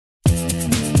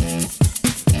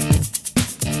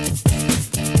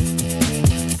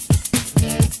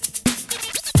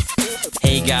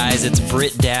Hey guys, it's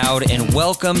Britt Dowd, and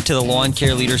welcome to the Lawn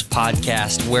Care Leaders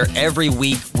Podcast, where every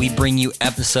week we bring you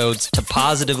episodes to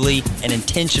positively and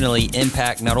intentionally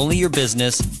impact not only your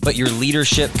business, but your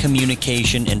leadership,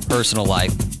 communication, and personal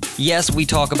life. Yes, we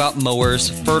talk about mowers,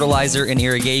 fertilizer, and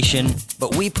irrigation,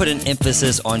 but we put an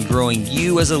emphasis on growing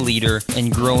you as a leader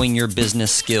and growing your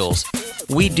business skills.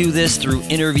 We do this through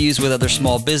interviews with other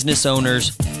small business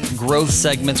owners, growth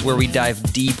segments where we dive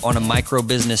deep on a micro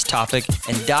business topic,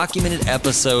 and documented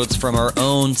episodes from our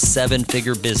own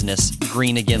seven-figure business,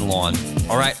 Green Again Lawn.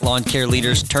 All right, lawn care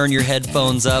leaders, turn your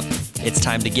headphones up. It's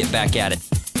time to get back at it.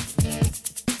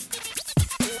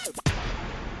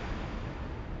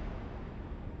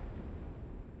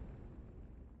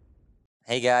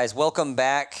 Hey guys, welcome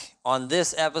back. On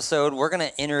this episode, we're going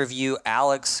to interview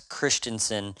Alex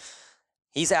Christensen.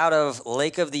 He's out of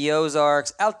Lake of the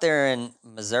Ozarks, out there in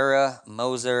Missouri,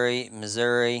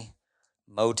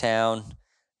 Motown.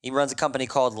 He runs a company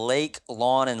called Lake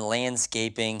Lawn and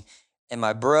Landscaping. And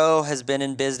my bro has been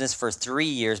in business for 3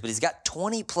 years, but he's got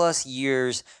 20 plus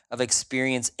years of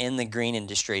experience in the green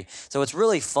industry. So it's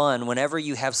really fun whenever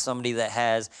you have somebody that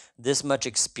has this much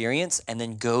experience and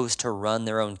then goes to run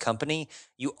their own company,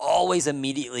 you always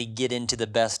immediately get into the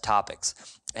best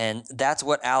topics. And that's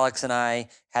what Alex and I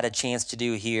had a chance to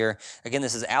do here. Again,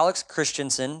 this is Alex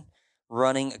Christensen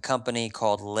running a company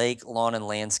called Lake Lawn and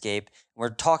Landscape. We're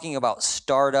talking about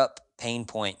startup pain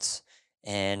points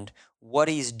and what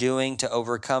he's doing to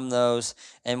overcome those.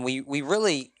 And we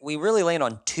really land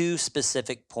on two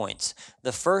specific points.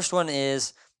 The first one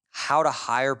is how to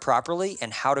hire properly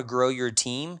and how to grow your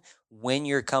team when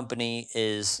your company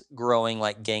is growing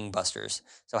like gangbusters.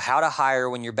 So how to hire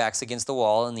when your back's against the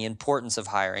wall and the importance of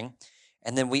hiring.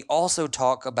 And then we also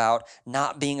talk about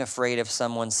not being afraid of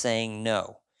someone saying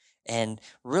no. And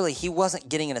really, he wasn't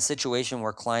getting in a situation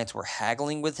where clients were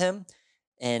haggling with him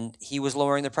and he was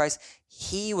lowering the price.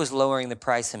 He was lowering the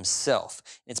price himself.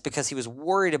 It's because he was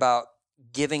worried about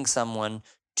giving someone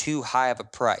too high of a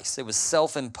price. It was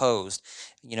self-imposed.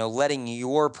 Letting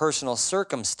your personal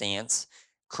circumstance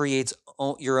creates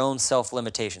your own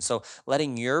self-limitation. So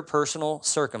letting your personal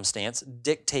circumstance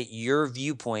dictate your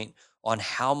viewpoint on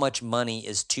how much money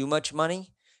is too much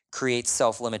money creates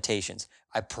self-limitations.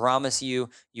 I promise you,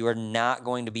 you are not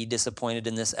going to be disappointed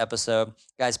in this episode.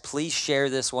 Guys, please share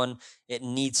this one. It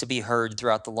needs to be heard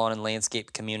throughout the lawn and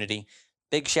landscape community.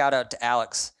 Big shout out to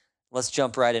Alex. Let's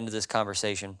jump right into this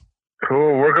conversation.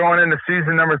 Cool. We're going into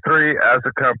season number 3 as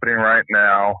a company right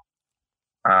now.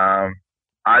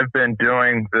 I've been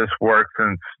doing this work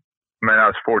since, I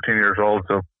was 14 years old,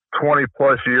 so 20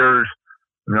 plus years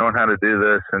knowing how to do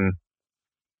this. And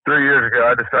 3 years ago,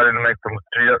 I decided to make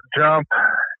the jump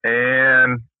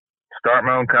and start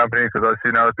my own company because I've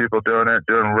seen other people doing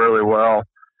really well.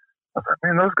 I was like,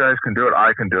 man, those guys can do it.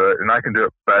 I can do it, and I can do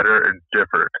it better and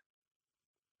different.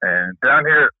 And down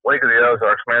here at Lake of the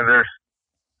Ozarks, man, there's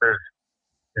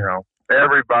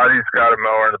everybody's got a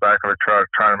mower in the back of a truck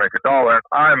trying to make $1.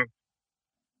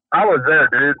 I was there,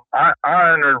 dude. I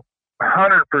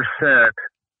 100%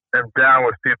 am down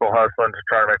with people hustling to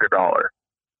try to make $1.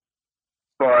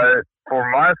 But for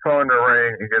my phone to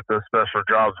ring and get those special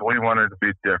jobs, we wanted to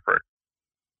be different.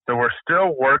 So we're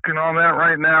still working on that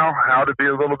right now, how to be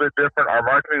a little bit different. Our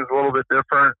marketing is a little bit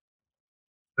different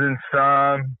than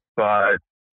some, but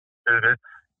dude,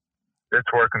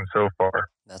 it's working so far.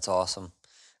 That's awesome.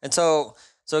 And so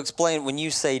explain, when you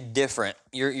say different,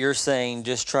 you're saying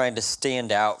just trying to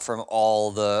stand out from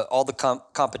all the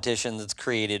competition that's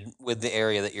created with the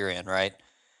area that you're in, right?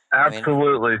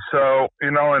 Absolutely. So,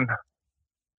 and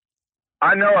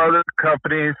I know other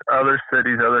companies, other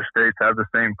cities, other states have the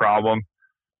same problem.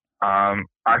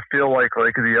 I feel like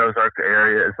Lake of the Ozarks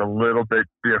area is a little bit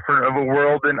different of a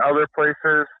world than other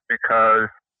places because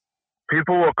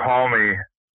people will call me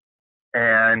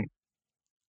and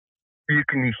you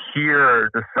can hear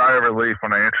the sigh of relief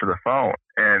when I answer the phone.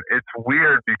 And it's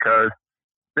weird because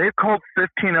they've called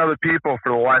 15 other people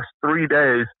for the last 3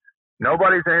 days.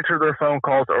 Nobody's answered their phone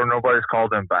calls or nobody's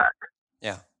called them back.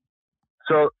 Yeah.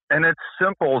 So, and it's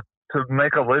simple to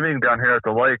make a living down here at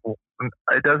the lake.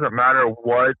 It doesn't matter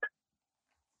what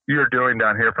you're doing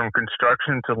down here, from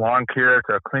construction to lawn care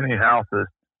to cleaning houses.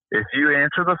 If you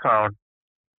answer the phone,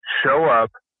 show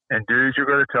up, and do as you're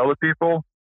going to tell the people,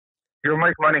 you'll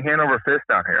make money hand over fist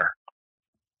down here.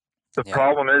 The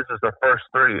problem is the first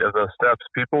 3 of those steps.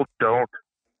 People don't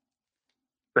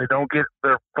get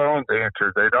their phones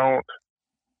answered. They don't,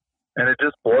 and it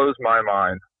just blows my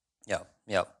mind.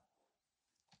 Yeah.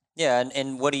 Yeah,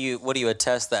 and what do you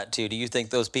attest that to? Do you think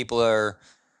those people are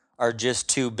just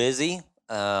too busy,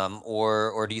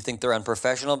 or do you think they're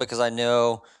unprofessional? Because I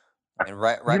know And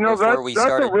right You know, before we that's a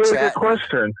started really good chatting,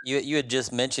 question. you had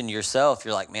just mentioned yourself.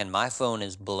 You're like, man, my phone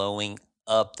is blowing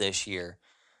up this year.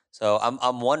 So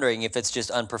I'm wondering if it's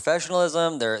just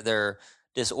unprofessionalism, they're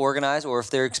disorganized, or if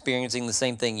they're experiencing the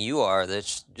same thing you are.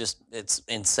 That's just it's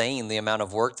insane the amount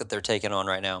of work that they're taking on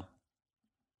right now.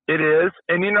 It is.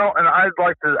 And, you know, and I'd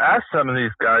like to ask some of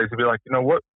these guys to be like, you know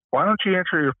what, why don't you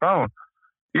answer your phone?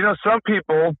 You know, some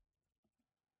people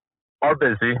are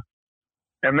busy.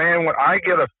 And, man, when I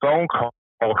get a phone call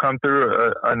come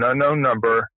through an unknown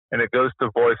number and it goes to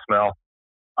voicemail,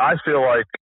 I feel like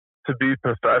to be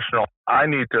professional, I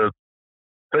need to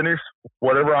finish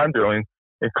whatever I'm doing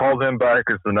and call them back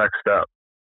as the next step.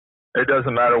 It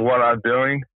doesn't matter what I'm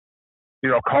doing. You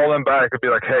know, call them back and be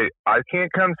like, hey, I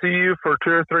can't come see you for 2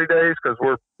 or 3 days because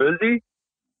we're busy,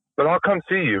 but I'll come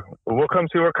see you. We'll come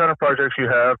see what kind of projects you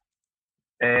have,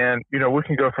 and, you know, we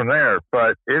can go from there.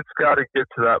 But it's got to get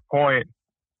to that point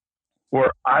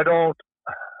where I don't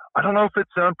know if it's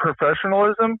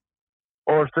unprofessionalism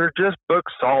or if they're just book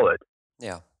solid.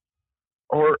 Yeah.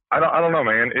 Or I don't know,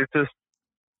 man. It's just,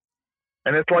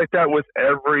 and it's like that with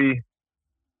every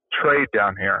trade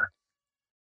down here.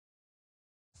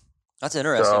 That's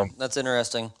interesting. That's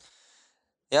interesting.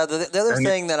 Yeah, the other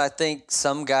thing that I think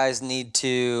some guys need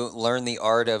to learn the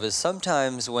art of is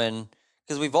sometimes when,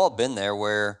 because we've all been there,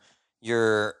 where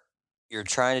you're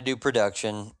trying to do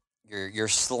production, you're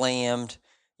slammed,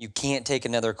 you can't take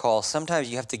another call.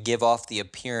 Sometimes you have to give off the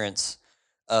appearance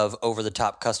of over the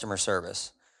top customer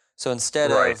service. So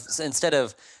instead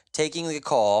of taking the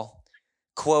call,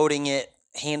 quoting it,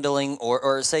 handling,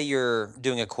 or say you're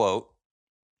doing a quote,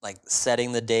 like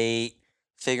setting the date,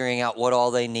 figuring out what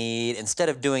all they need, instead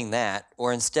of doing that,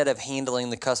 or instead of handling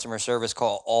the customer service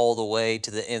call all the way to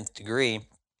the nth degree,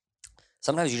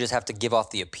 sometimes you just have to give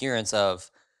off the appearance of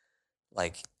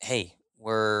like, hey,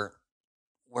 we're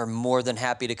more than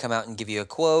happy to come out and give you a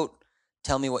quote,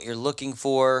 tell me what you're looking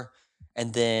for,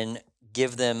 and then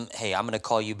give them, hey, I'm going to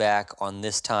call you back on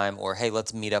this time, or hey,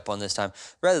 let's meet up on this time,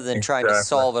 rather than trying to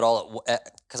solve it all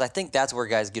because I think that's where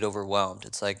guys get overwhelmed.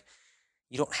 It's like,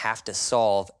 you don't have to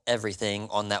solve everything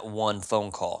on that one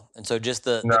phone call. And so just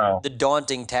the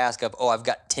daunting task of, oh, I've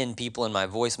got 10 people in my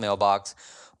voicemail box.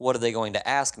 What are they going to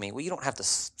ask me? Well, you don't have to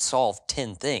solve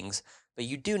 10 things, but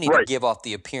you do need to give off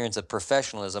the appearance of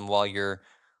professionalism while you're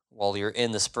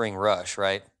in the spring rush,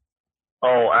 right?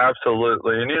 Oh,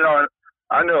 absolutely. And, you know,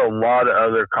 I know a lot of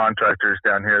other contractors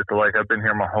down here. So, like, I've been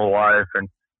here my whole life, and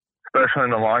especially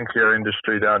in the lawn care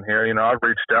industry down here, you know, I've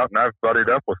reached out and I've buddied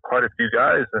up with quite a few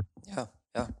guys. And yeah.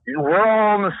 We're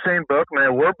all in the same book,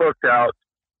 man. We're booked out.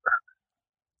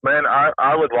 Man,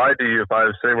 I would lie to you if I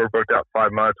would say we're booked out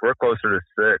 5 months. We're closer to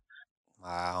 6.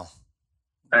 Wow.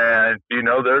 And, you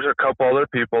know, there's a couple other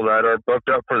people that are booked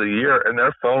up for the year, and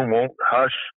their phone won't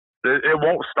hush. It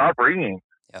won't stop ringing.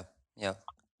 Yeah.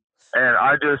 And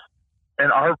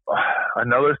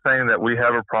another thing that we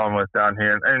have a problem with down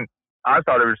here, and I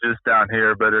thought it was just down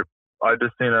here, but I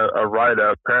just seen a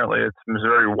write-up. Apparently it's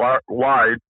Missouri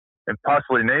wide and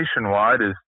possibly nationwide,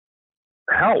 is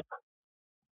help.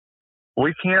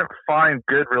 We can't find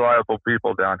good, reliable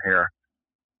people down here.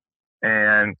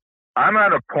 And I'm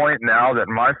at a point now that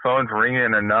my phone's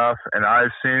ringing enough, and I've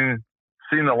seen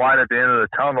the light at the end of the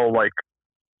tunnel. Like,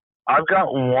 I've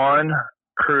got one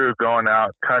crew going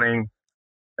out cutting,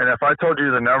 and if I told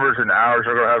you the numbers and hours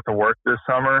we're going to have to work this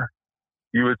summer,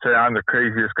 you would say I'm the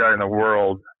craziest guy in the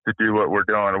world to do what we're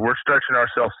doing. We're stretching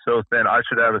ourselves so thin. I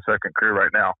should have a second crew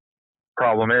right now.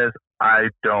 Problem is, I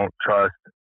don't trust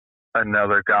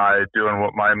another guy doing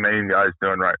what my main guy's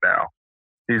doing right now.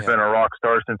 He's been a rock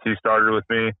star since he started with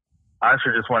me. I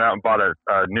actually just went out and bought a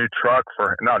new truck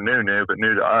for, not new, but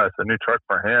new to us, a new truck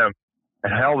for him.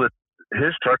 And hell,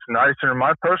 his truck's nicer than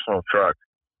my personal truck.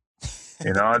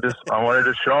 You know, I wanted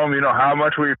to show him, you know, how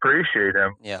much we appreciate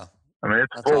him. Yeah. I mean,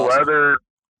 it's full leather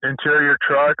interior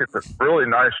truck. It's a really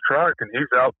nice truck, and he's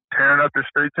out tearing up the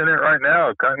streets in it right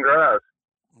now, cutting grass.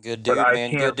 Good dude,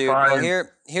 man. Good dude. Well,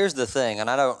 here's the thing, and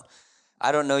I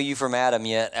don't know you from Adam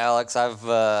yet, Alex.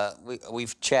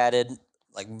 We've chatted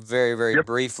like very, very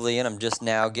briefly, and I'm just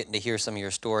now getting to hear some of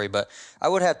your story. But I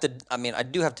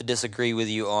do have to disagree with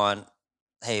you on,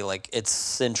 hey, like it's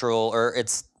central or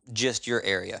it's just your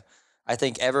area. I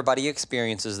think everybody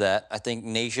experiences that. I think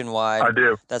nationwide, I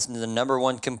do. That's the number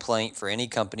one complaint for any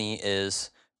company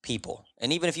is people.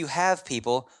 And even if you have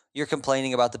people, you're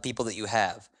complaining about the people that you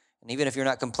have. And even if you're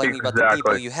not complaining about the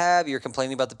people you have, you're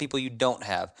complaining about the people you don't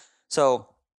have. So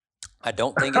I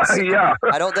don't think it's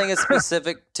I don't think it's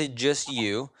specific to just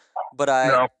you, but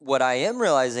what I am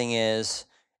realizing is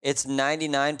it's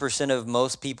 99% of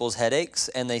most people's headaches,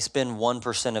 and they spend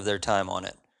 1% of their time on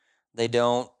it. They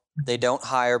don't they don't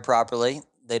hire properly,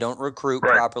 they don't recruit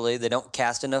Right. properly, they don't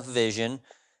cast enough vision,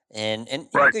 and you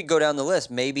Right. could go down the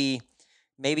list. Maybe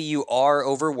you are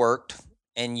overworked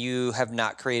and you have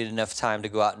not created enough time to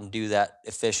go out and do that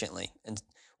efficiently, and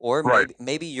or Right.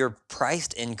 maybe you're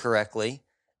priced incorrectly,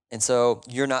 and so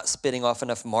you're not spitting off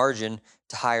enough margin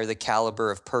to hire the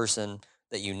caliber of person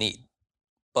that you need.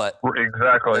 But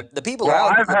Exactly. the people Well,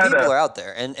 are out. I've The had people a are out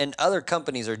there, and other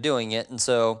companies are doing it. And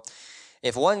so,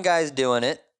 if one guy's doing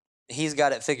it, he's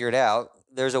got it figured out.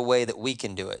 There's a way that we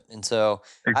can do it. And so,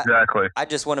 exactly. I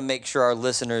just want to make sure our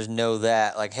listeners know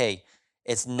that, like, hey,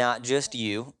 it's not just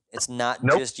you. It's not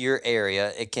Nope. just your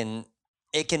area. It can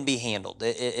be handled.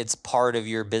 It's part of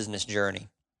your business journey.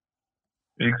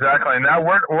 Exactly. Now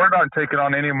we're not taking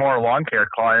on any more lawn care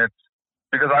clients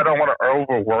because I don't want to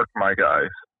overwork my guys.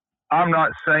 I'm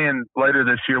not saying later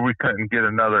this year we couldn't get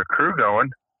another crew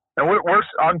going, and that's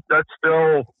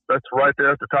right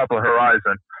there at the top of the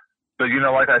horizon. But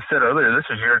like I said earlier, this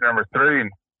is year number 3,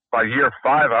 and by year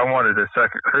 5, I wanted a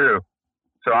second crew.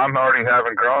 So I'm already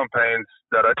having growing pains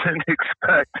that I didn't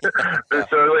expect this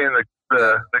early in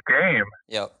the game.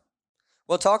 Yep.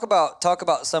 Well, talk about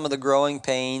some of the growing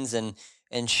pains and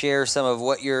share some of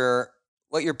what your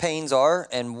pains are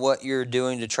and what you're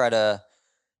doing to try to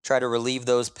relieve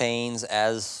those pains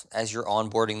as you're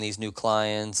onboarding these new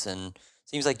clients. And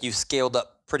seems like you've scaled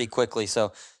up pretty quickly.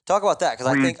 So talk about that, because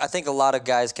I think a lot of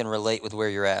guys can relate with where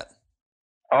you're at.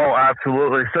 Oh,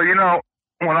 absolutely. So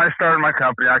when I started my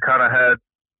company, I kind of had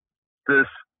this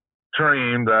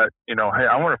dream that hey,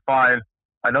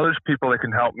 I know there's people that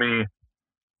can help me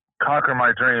conquer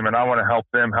my dream, and I want to help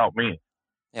them help me.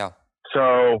 Yeah.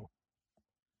 So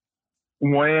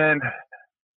when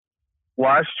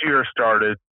last year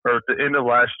started, or at the end of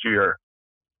last year,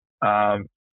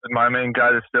 my main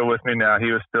guy that's still with me now,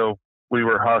 we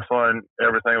were hustling,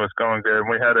 everything was going good, and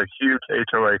we had a huge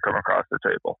HOA come across the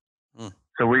table.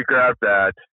 So we grabbed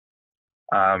that,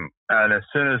 and as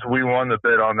soon as we won the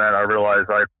bid on that, I realized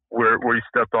we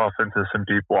stepped off into some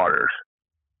deep waters.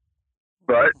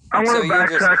 But I want to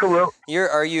backtrack a little.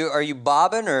 Are you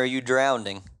bobbing or are you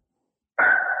drowning?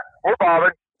 We're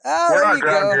bobbing. Oh, we're not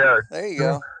drowned yet. There you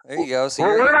go. There you go. So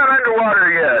we're not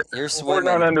underwater yet. You're swimming.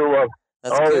 We're not underwater.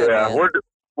 That's good, yeah, man.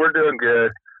 we're doing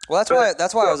good. Well,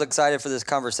 that's why I was excited for this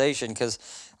conversation, because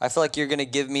I feel like you're going to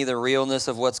give me the realness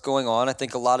of what's going on. I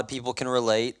think a lot of people can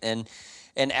relate, and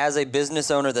as a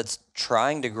business owner that's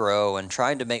trying to grow and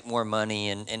trying to make more money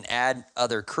and add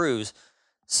other crews,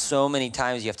 so many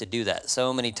times you have to do that.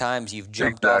 So many times you've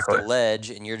jumped off the ledge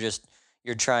and you're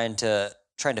trying to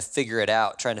figure it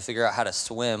out, trying to figure out how to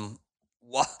swim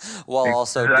while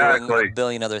also doing a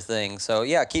billion other things. So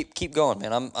yeah, keep going,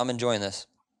 man. I'm enjoying this.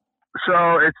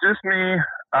 So it's just me.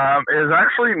 It's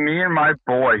actually me and my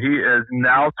boy. He is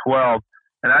now 12,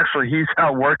 and actually he's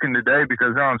out working today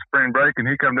because they're on spring break. And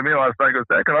he came to me last night and goes,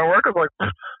 "Hey, can I work?" I was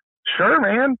like, "Sure,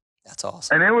 man." That's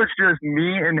awesome. And it was just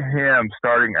me and him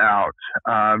starting out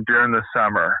during the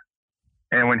summer.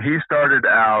 And when he started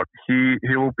out, he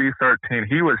will be 13.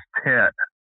 He was 10.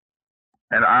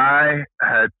 And I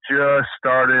had just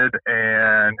started,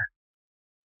 and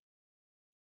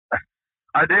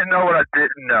I didn't know what I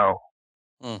didn't know.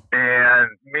 And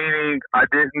meaning I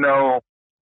didn't know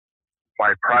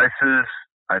my prices.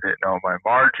 I didn't know my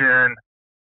margin.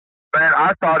 Man,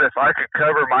 I thought if I could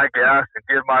cover my gas and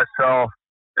give myself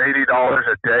 $80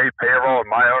 a day payroll in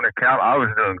my own account, I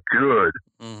was doing good.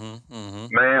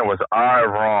 Man, was I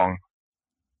wrong.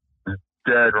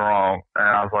 Dead wrong. And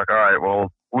I was like, all right, well,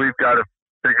 we've got to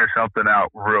figure something out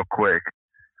real quick.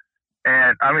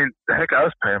 And I mean, heck, I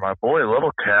was paying my boy a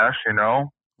little cash,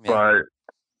 but.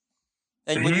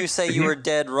 And when you say you were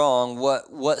dead wrong,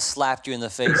 what slapped you in the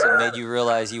face and made you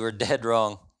realize you were dead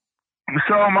wrong?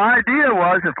 So my idea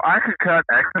was, if I could cut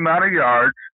X amount of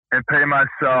yards and pay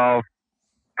myself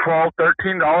 $12,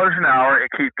 $13 an hour and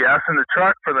keep gas in the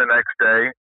truck for the next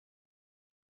day,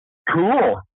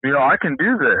 cool. I can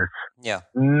do this. Yeah.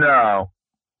 No.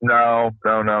 I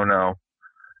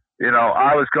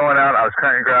was going out, I was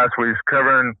cutting grass, we was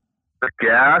covering the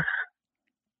gas,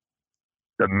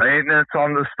 the maintenance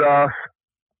on the stuff.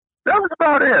 That was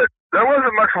about it. There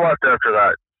wasn't much left after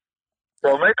that.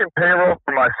 So making payroll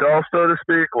for myself, so to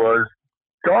speak, was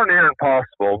darn near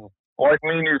impossible. Like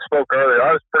me and you spoke earlier,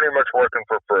 I was pretty much working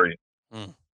for free.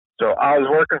 So I was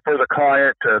working for the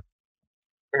client to,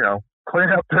 clean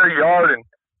up their yard, and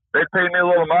they paid me a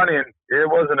little money, and it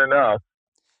wasn't enough.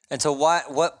 And so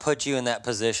what put you in that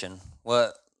position?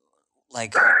 What,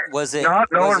 was it? Not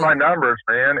knowing my numbers,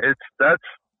 man. That's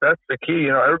the key.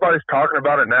 Everybody's talking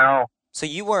about it now. So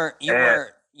you weren't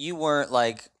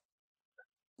like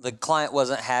the client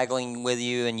wasn't haggling with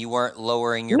you and you weren't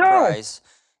lowering your No. price.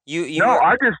 You No, were,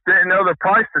 I just didn't know the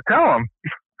price to tell them.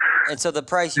 and so the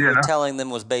price you You were know? telling them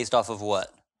was based off of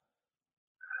what?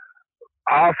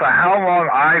 Off of how long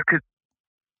I could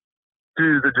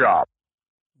do the job.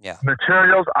 Yeah.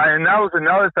 Materials, and that was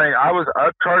another thing. I was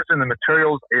upcharging the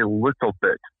materials a little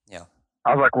bit. Yeah.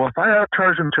 I was like, well, if I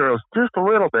upcharge the materials just a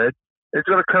little bit, it's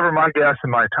going to cover my gas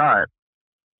and my time.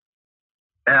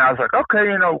 And I was like, okay,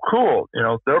 cool.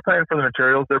 They're paying for the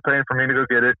materials. They're paying for me to go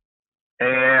get it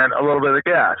and a little bit of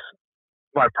gas.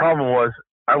 My problem was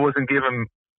I wasn't giving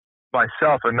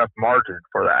myself enough margin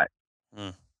for that.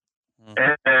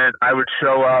 And I would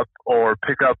show up or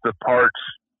pick up the parts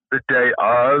the day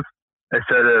of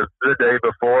instead of the day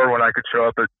before, when I could show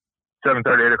up at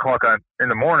 7:30, 8 o'clock in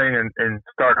the morning and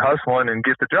start hustling and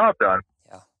get the job done.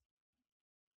 Yeah.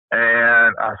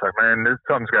 And I was like, man,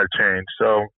 something's got to change.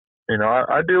 So,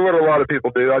 I do what a lot of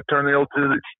people do. I turn the old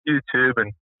to YouTube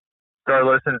and started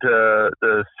listening to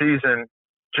the seasoned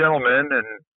gentleman and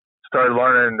started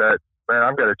learning that, man,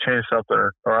 I've got to change something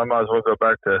or I might as well go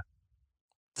back to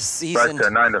The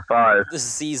 9 to 5. The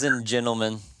seasoned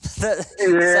gentleman. That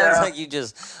Yeah. sounds like you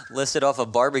just listed off a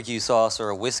barbecue sauce or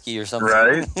a whiskey or something.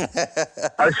 Right.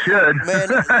 I should.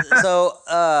 Man, so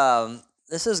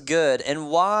this is good. And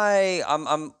why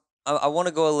I want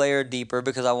to go a layer deeper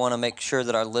because I want to make sure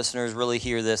that our listeners really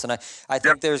hear this. And I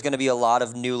think there's going to be a lot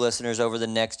of new listeners over the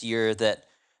next year that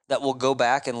will go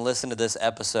back and listen to this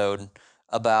episode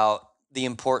about the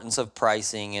importance of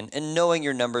pricing and knowing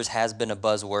your numbers has been a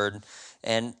buzzword.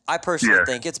 And I personally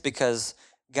think it's because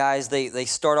guys, they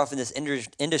start off in this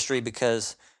industry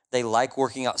because they like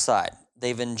working outside.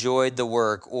 They've enjoyed the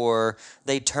work or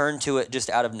they turn to it just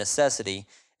out of necessity.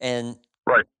 And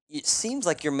it seems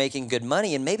like you're making good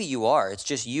money, and maybe you are. It's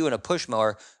just you and a push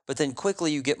mower, but then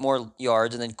quickly you get more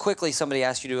yards, and then quickly somebody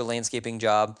asks you to do a landscaping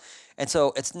job. And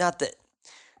so it's not that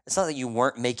you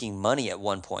weren't making money at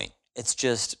one point. It's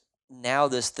just now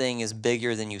this thing is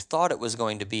bigger than you thought it was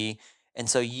going to be. And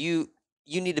so you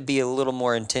need to be a little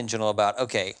more intentional about,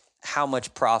 okay, how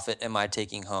much profit am I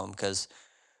taking home? Because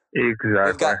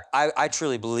exactly. I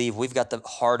truly believe we've got the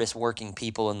hardest working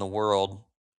people in the world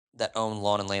that own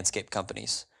lawn and landscape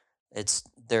companies.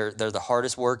 They're the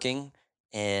hardest working,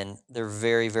 and they're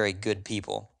very, very good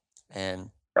people.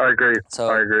 And I agree.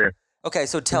 Okay,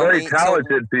 so tell me. Very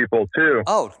talented people too.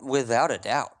 Oh, without a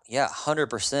doubt. Yeah,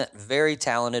 100%. Very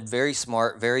talented, very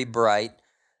smart, very bright,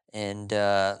 and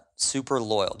super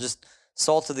loyal. Just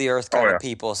salt of the earth kind of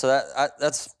people. So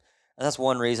that's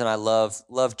one reason I love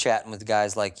chatting with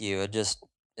guys like you. It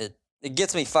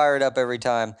gets me fired up every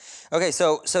time. Okay,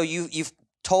 so you've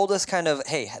told us kind of,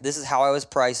 hey, this is how I was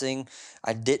pricing.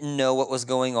 I didn't know what was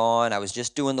going on. I was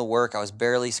just doing the work. I was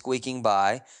barely squeaking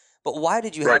by. But why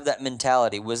did you have that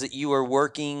mentality? Was it you were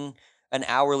working an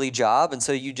hourly job, and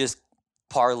so you just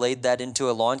parlayed that into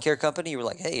a lawn care company? You were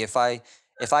like, hey, if I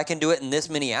can do it in this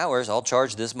many hours, I'll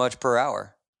charge this much per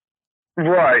hour.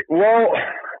 Right. Well,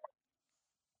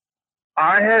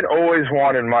 I had always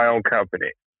wanted my own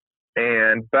company.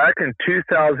 And back in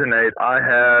 2008,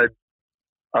 I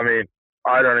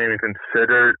don't even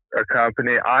consider it a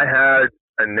company. I had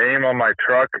a name on my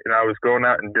truck, and I was going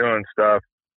out and doing stuff.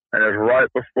 And it was right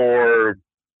before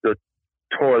the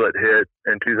toilet hit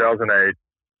in 2008.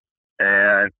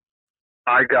 And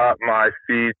I got my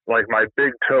feet, like my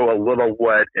big toe, a little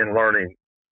wet in learning.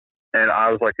 And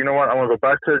I was like, you know what? I'm going to go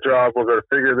back to the job. We're going to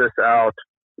figure this out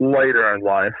later in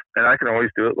life, and I can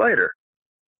always do it later.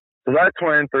 So that's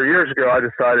when, 3 years ago, I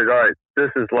decided, all right,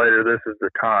 this is later. This is the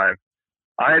time.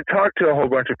 I had talked to a whole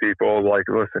bunch of people, like,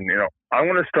 listen, I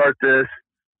want to start this.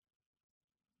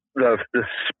 The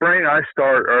spring I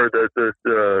start, or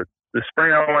the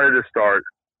spring I wanted to start,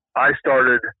 I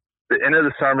started the end of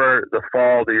the summer, the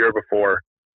fall, the year before,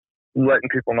 letting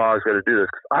people know I was going to do this.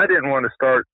 I didn't want to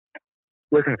start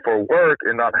looking for work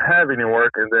and not have any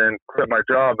work and then quit my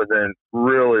job and then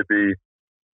really be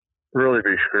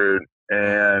screwed.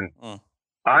 And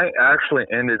I actually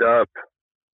ended up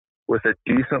with a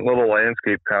decent little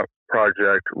landscape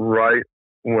project right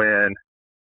when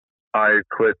I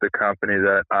quit the company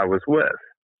that I was with.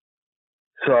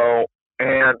 So,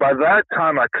 and by that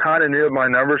time, I kind of knew my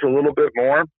numbers a little bit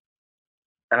more.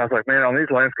 And I was like, man, on these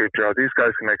landscape jobs, these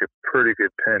guys can make a pretty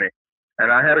good penny.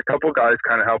 And I had a couple guys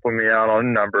kind of helping me out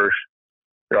on numbers.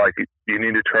 They're like, you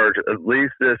need to charge at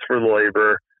least this for the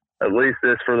labor, at least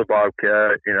this for the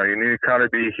bobcat. You need to kind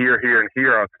of be here, and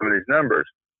here on some of these numbers.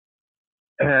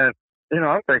 And,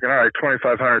 I'm thinking, all right,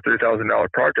 $2,500,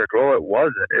 $3,000 project. Well, it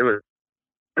wasn't. It was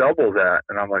double that.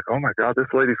 And I'm like, oh my God, this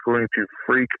lady's going to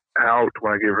freak out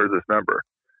when I give her this number.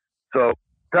 So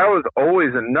that was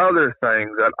always another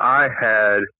thing that I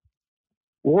had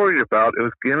worried about. It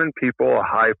was giving people a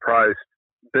high priced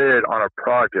bid on a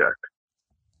project.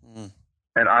 Mm.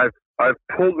 And I've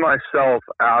pulled myself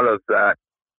out of that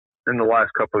in the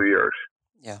last couple of years.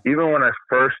 Yeah. Even when I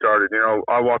first started,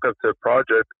 I walk up to a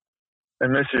project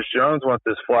and Mrs. Jones wants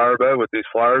this flower bed with these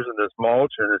flowers and this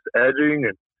mulch and this edging.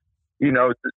 And,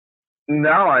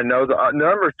 now I know the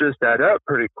numbers just add up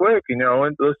pretty quick, and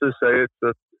let's just say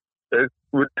it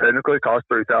would technically cost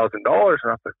 $3,000. And I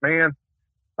was like, man,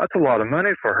 that's a lot of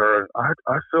money for her. And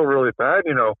I feel really bad,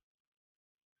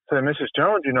 say, Mrs.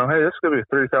 Jones, hey, this is going to be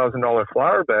a $3,000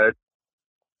 flower bed.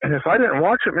 And if I didn't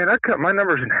watch it, man, I'd cut my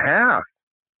numbers in half.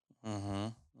 Mm-hmm.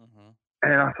 Mm-hmm.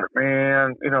 And I thought,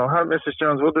 man, how Mrs.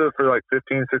 Jones, we'll do it for like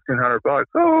 $1,500-$1,600.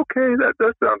 Oh, okay, that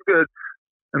sounds good.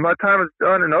 And by the time it's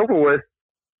done and over with,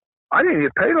 I didn't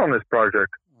get paid on this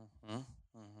project. Mm-hmm.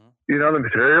 Mm-hmm. The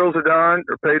materials are done,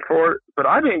 or paid for it, but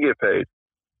I didn't get paid.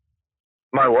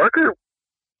 My worker,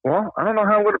 well, I don't know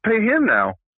how I'm going to pay him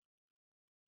now.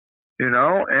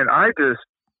 And I just.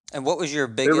 And what was your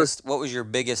biggest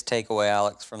takeaway,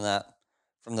 Alex, from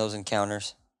those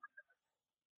encounters?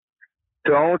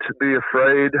 Don't be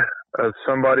afraid of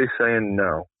somebody saying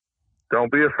no.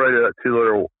 Don't be afraid of that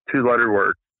two-letter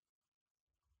word.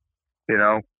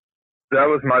 That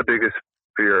was my biggest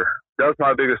fear. That was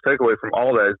my biggest takeaway from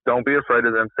all that is don't be afraid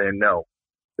of them saying no.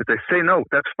 If they say no,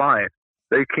 that's fine.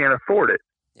 They can't afford it.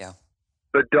 Yeah.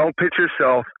 But don't put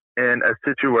yourself in a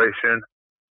situation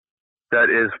that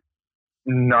is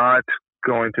not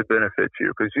going to benefit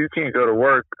you, because you can't go to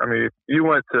work. I mean, if you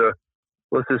went to,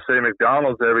 let's just say,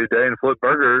 McDonald's every day and flip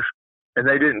burgers and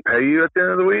they didn't pay you at the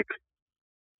end of the week,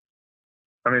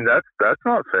 I mean, that's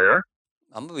not fair.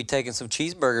 I'm going to be taking some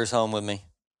cheeseburgers home with me.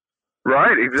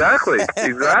 Right, exactly.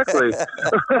 Exactly.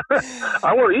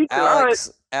 I want to eat tonight.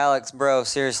 Alex, bro,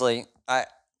 seriously, I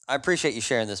appreciate you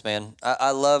sharing this, man.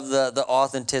 I love the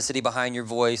authenticity behind your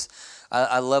voice.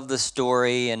 I love the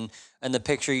story and the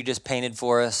picture you just painted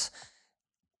for us.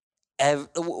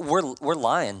 We're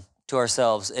lying to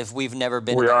ourselves if we've never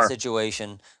been in that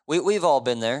situation. We've all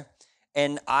been there.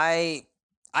 And I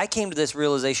came to this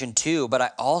realization too, but I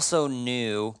also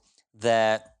knew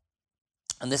that,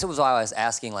 and this was why I was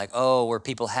asking, like, oh, were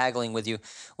people haggling with you?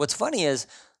 What's funny is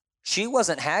she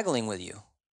wasn't haggling with you.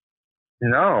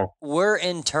 No. We're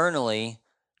internally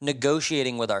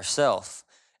negotiating with ourselves.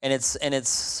 And it's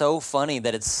so funny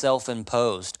that it's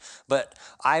self-imposed. But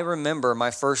I remember my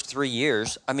first 3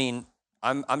 years, I mean,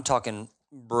 I'm talking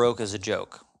broke as a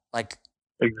joke. Like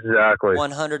exactly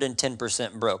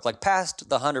 110% broke. Like past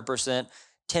the 100%,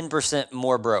 10%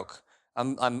 more broke.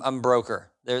 I'm broker.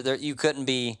 There you couldn't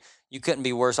be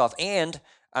worse off. And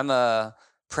I'm a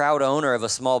proud owner of a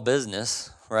small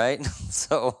business, right?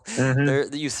 So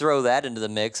you throw that into the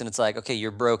mix and it's like, okay,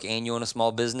 you're broke and you own a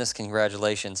small business.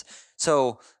 Congratulations.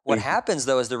 So what happens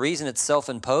though is the reason it's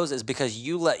self-imposed is because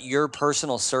you let your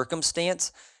personal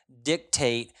circumstance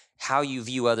dictate how you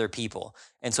view other people.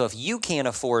 And so if you can't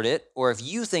afford it, or if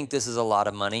you think this is a lot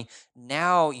of money,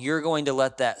 now you're going to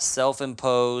let that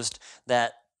self-imposed,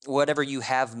 that whatever you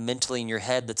have mentally in your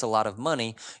head that's a lot of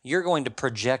money, you're going to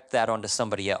project that onto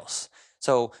somebody else.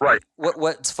 So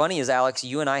what's funny is, Alex,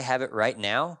 you and I have it right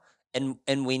now,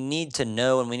 and we need to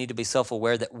know and we need to be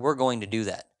self-aware that we're going to do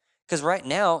that. Because right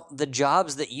now, the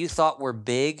jobs that you thought were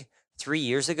big 3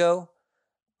 years ago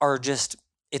are just,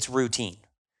 it's routine.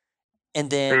 And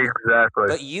then, exactly.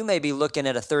 But you may be looking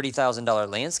at a $30,000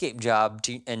 landscape job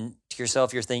and to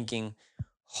yourself, you're thinking,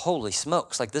 holy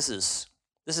smokes, like this is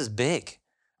big.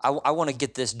 I want to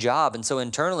get this job. And so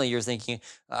internally you're thinking,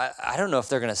 I don't know if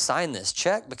they're going to sign this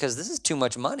check because this is too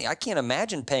much money. I can't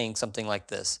imagine paying something like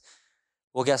this.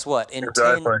 Well, guess what?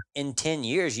 In 10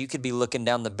 years, you could be looking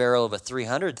down the barrel of a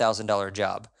 $300,000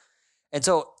 job. And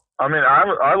so, I mean,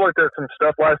 I looked at some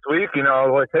stuff last week, I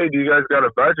was like, hey, do you guys got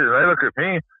a budget? And they look at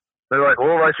me. They're like,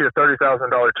 we'll write you a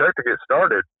 $30,000 check to get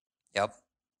started. Yep.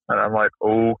 And I'm like,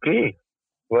 okay,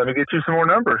 let me get you some more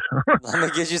numbers. Let me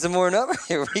get you some more numbers.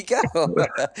 Here we go.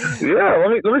 Yeah,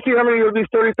 let me see how many of these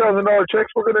 $30,000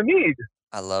 checks we're going to need.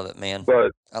 I love it, man.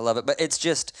 But I love it. But it's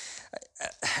just,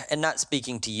 and not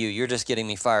speaking to you, you're just getting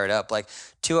me fired up. Like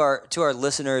to our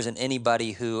listeners and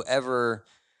anybody who ever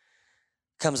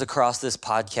comes across this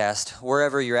podcast,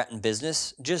 wherever you're at in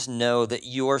business, just know that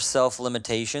your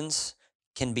self-limitations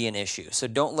can be an issue. So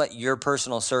don't let your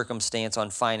personal circumstance on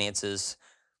finances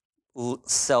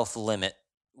self-limit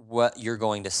what you're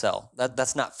going to sell.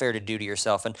 That's not fair to do to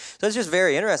yourself. And so it's just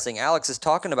very interesting. Alex is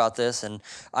talking about this, and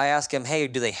I ask him, hey,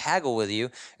 do they haggle with you?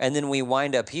 And then we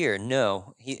wind up here.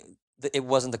 No, it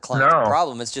wasn't the client's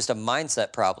problem. It's just a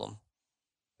mindset problem.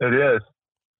 It is.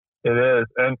 It is.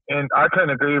 And I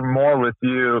couldn't agree more with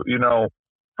you. You know,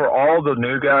 for all the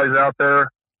new guys out there,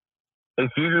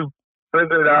 if you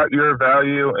figured out your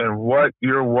value and what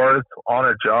you're worth on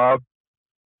a job,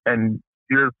 and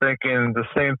you're thinking the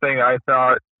same thing I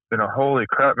thought, you know, holy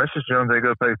crap, Mrs. Jones, they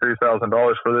go pay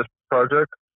 $3,000 for this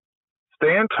project.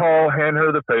 Stand tall, hand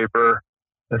her the paper,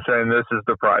 and saying this is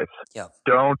the price. Yeah.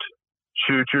 Don't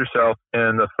shoot yourself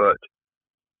in the foot.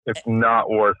 It's not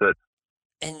worth it.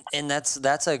 And that's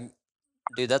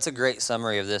a great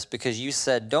summary of this, because you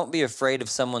said don't be afraid of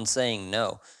someone saying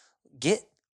no. Get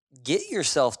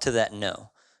yourself to that no.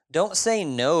 Don't say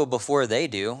no before they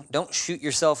do. Don't shoot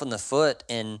yourself in the foot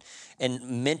and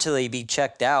mentally be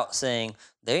checked out saying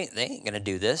they ain't gonna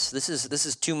do this. This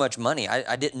is too much money.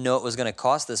 I didn't know it was gonna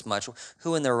cost this much.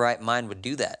 Who in their right mind would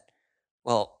do that?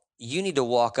 Well, you need to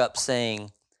walk up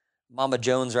saying, Mama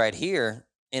Jones right here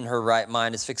in her right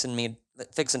mind is fixing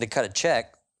to cut a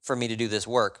check for me to do this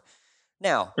work.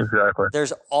 Now, exactly.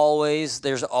 There's always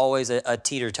a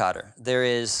teeter-totter. There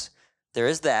is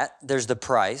that. There's the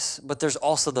price, but there's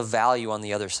also the value on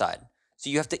the other side. So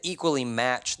you have to equally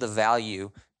match the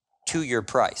value to your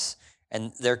price.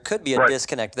 And there could be a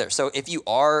disconnect there. So if you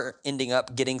are ending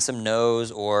up getting some no's,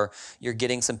 or you're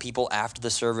getting some people after the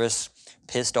service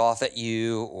pissed off at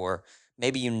you, or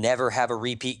maybe you never have a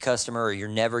repeat customer, or you're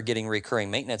never getting recurring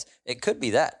maintenance, it could be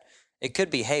that. It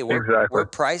could be, hey, we're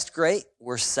priced great,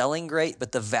 we're selling great,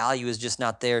 but the value is just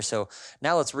not there. So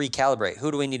now let's recalibrate.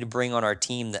 Who do we need to bring on our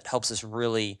team that helps us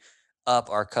really up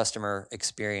our customer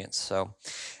experience? So,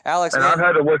 Alex, and I've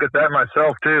had to look at that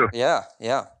myself too. Yeah.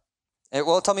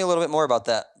 Well, tell me a little bit more about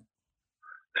that.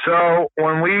 So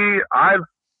when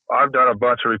I've done a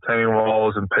bunch of retaining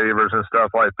walls and pavers and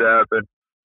stuff like that, but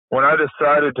when I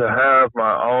decided to have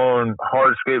my own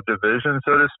hardscape division,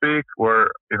 so to speak, where,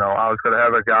 you know, I was going to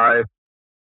have a guy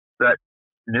that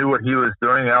knew what he was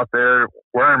doing out there,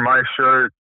 wearing my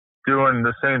shirt, doing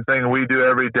the same thing we do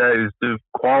every day, is do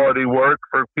quality work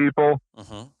for people,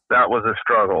 that was a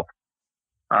struggle.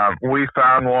 We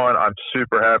found one. I'm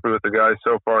super happy with the guy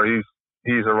so far.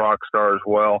 He's a rock star as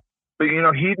well. But, you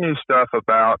know, he knew stuff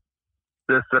about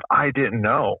this that I didn't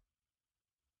know.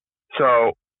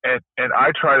 So, and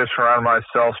I try to surround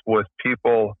myself with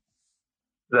people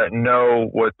that know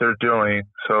what they're doing.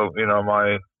 So, you know,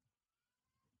 my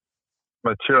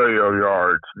material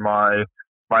yards, my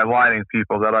lighting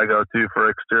people that I go to for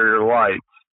exterior lights,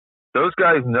 those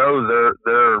guys know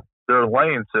their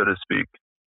lane, so to speak.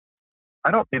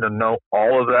 I don't need to know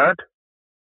all of that.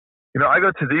 You know, I go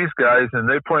to these guys and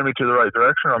they point me to the right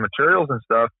direction on materials and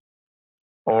stuff,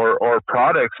 or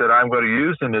products that I'm going to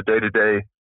use in the day-to-day.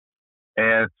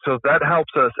 And so that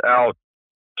helps us out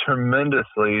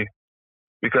tremendously,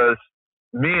 because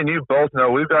me and you both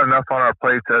know we've got enough on our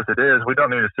plates as it is. We don't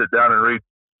need to sit down and read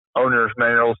owner's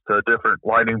manuals to different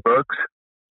lighting books.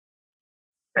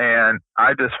 And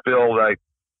I just feel like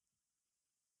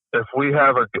if we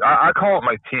have I call it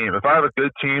my team. If I have a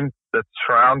good team that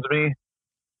surrounds me,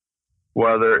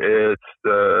 whether it's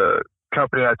the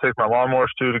company I take my lawnmowers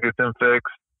to get them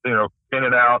fixed, you know, in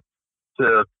and out,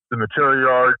 to the material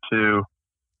yard, to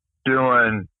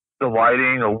doing the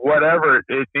lighting or whatever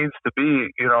it needs to be,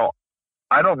 you know,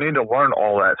 I don't need to learn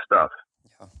all that stuff.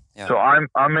 Yeah. So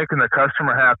I'm making the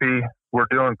customer happy. We're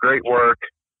doing great work.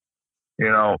 You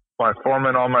know, my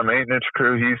foreman on my maintenance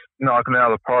crew, he's knocking it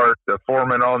out of the park. The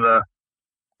foreman on the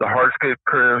hardscape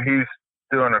crew, he's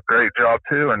doing a great job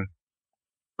too. And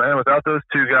man, without those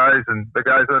two guys and the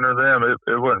guys under them,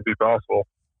 it wouldn't be possible.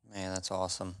 Man, that's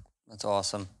awesome. That's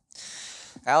awesome.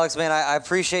 Alex, man, I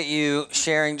appreciate you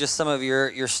sharing just some of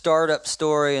your startup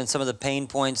story and some of the pain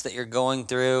points that you're going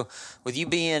through. With you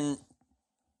being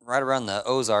right around the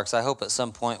Ozarks, I hope at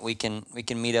some point we can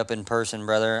meet up in person,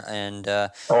 brother. And oh,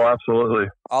 absolutely.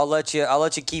 I'll let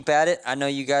you keep at it. I know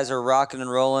you guys are rocking and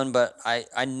rolling, but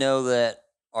I know that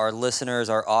our listeners,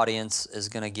 our audience is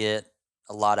going to get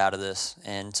a lot out of this.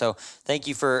 And so thank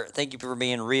you for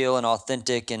being real and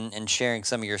authentic and sharing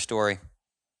some of your story.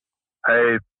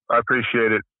 Hey, I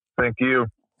appreciate it. Thank you.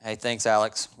 Hey, thanks,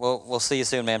 Alex. We'll see you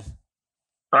soon, man.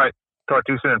 All right. Talk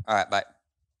to you soon. All right. Bye.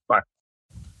 Bye.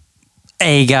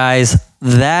 Hey, guys.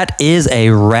 That is a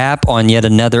wrap on yet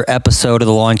another episode of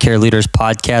the Lawn Care Leaders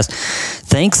Podcast.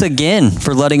 Thanks again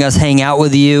for letting us hang out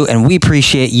with you, and we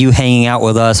appreciate you hanging out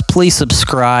with us. Please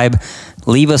subscribe,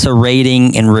 leave us a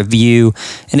rating and review.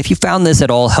 And if you found this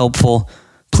at all helpful,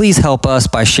 please help us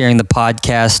by sharing the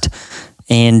podcast.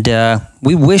 And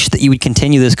we wish that you would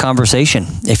continue this conversation.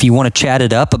 If you want to chat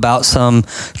it up about some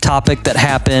topic that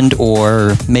happened,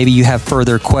 or maybe you have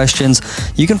further questions,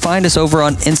 you can find us over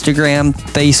on Instagram,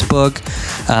 Facebook.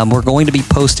 We're going to be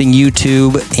posting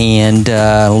YouTube and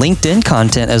LinkedIn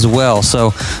content as well.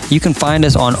 So you can find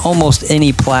us on almost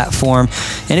any platform.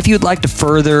 And if you'd like to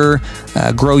further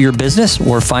grow your business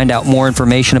or find out more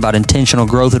information about Intentional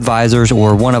Growth Advisors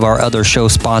or one of our other show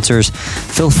sponsors,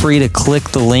 feel free to click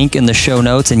the link in the show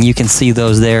notes and you can see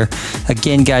those there.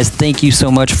 Again, guys, thank you so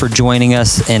much for joining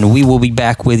us, and we will be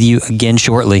back with you again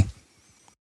shortly.